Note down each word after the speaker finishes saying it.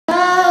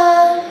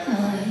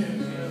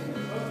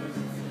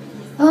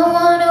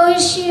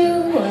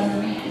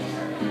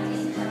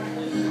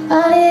I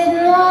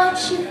didn't want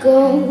you to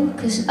go,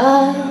 'cause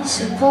I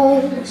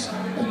suppose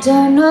I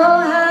don't know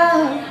how.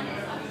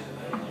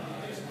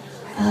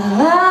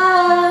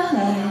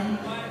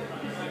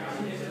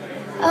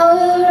 I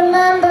will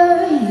remember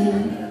you,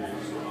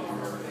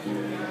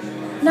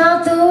 not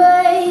the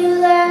way you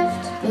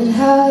left, but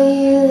how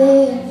you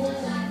lived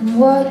and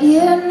what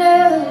you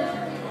knew.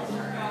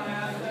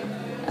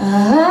 I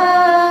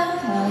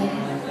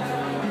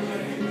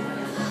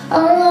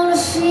wanna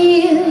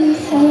feel your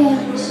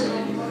hands,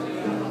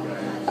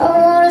 I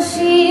wanna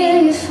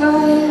feel your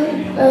fire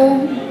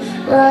burn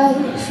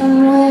right from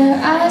where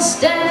I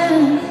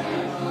stand.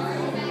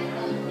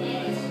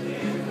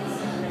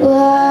 Well,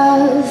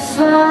 I'll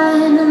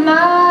find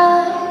my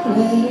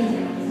way,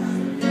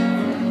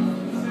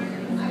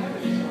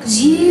 'cause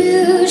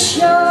you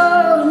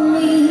showed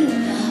me.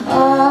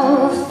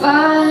 I'll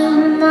find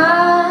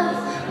my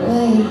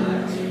way,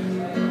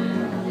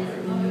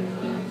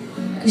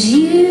 'cause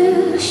you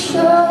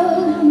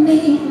showed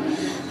me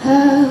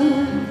how.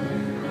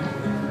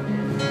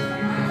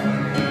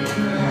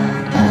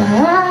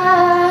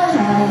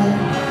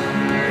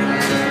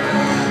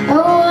 I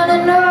wanna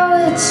know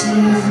it's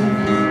you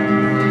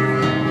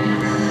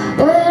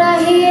when I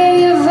hear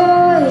your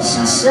voice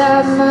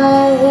inside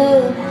my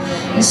head,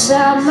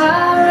 inside my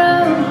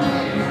room.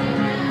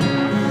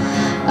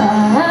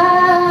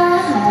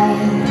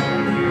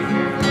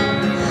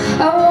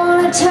 I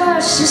wanna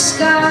touch the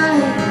sky,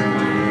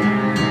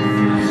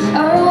 I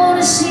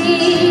wanna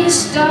see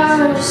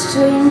stars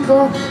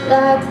twinkle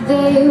like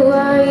they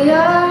were your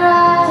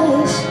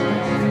eyes.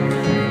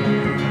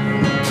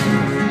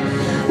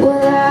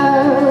 Well,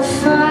 I'll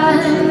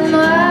find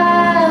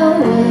my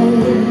way,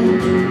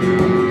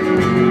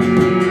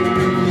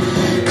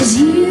 'cause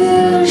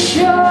you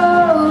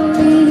showed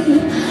me.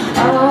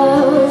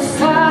 I'll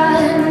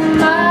find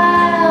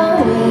my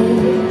way,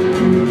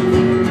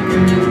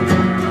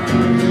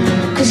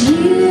 'cause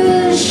you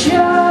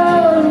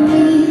showed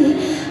me.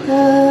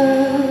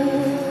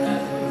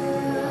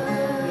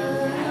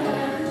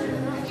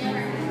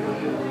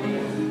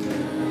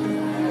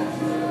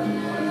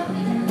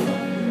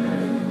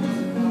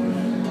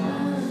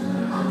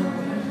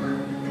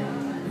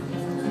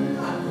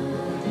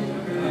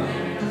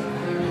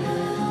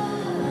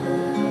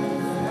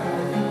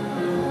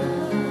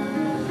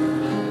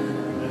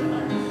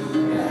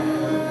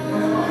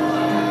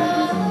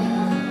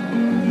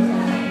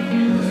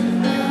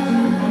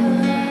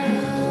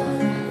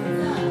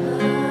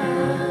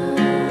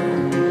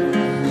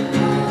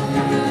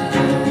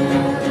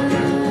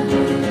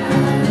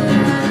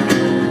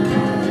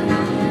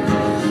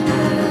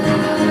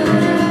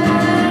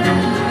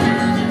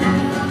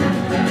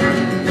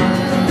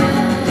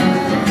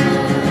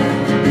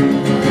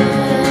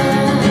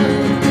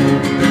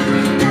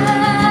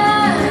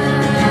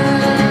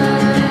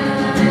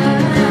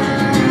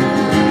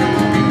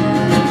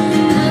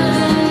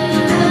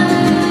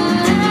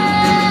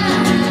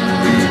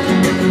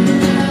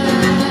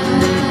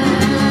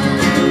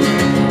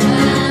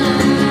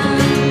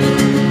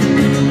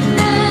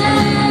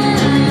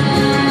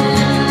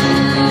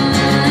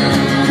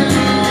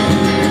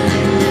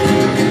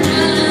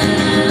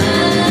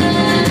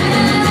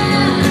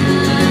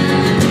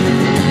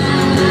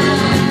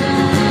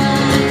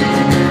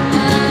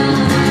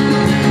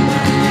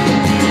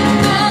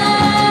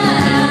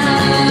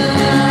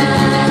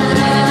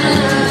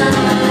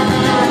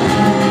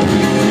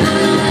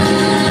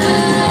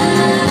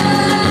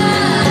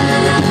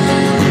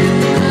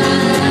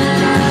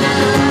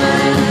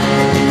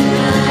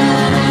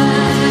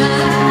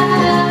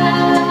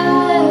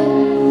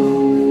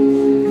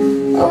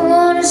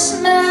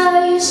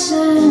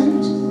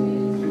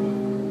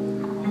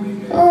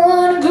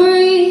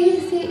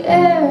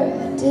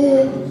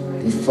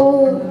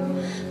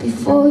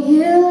 Before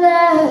you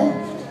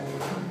left,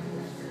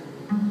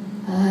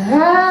 I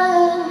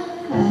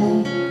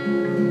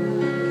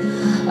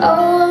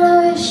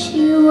wanna wish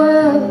you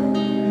well.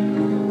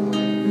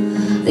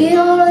 The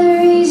only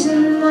reason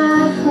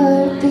my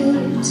heart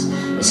beats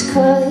is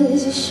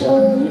 'cause you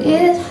showed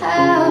it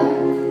how.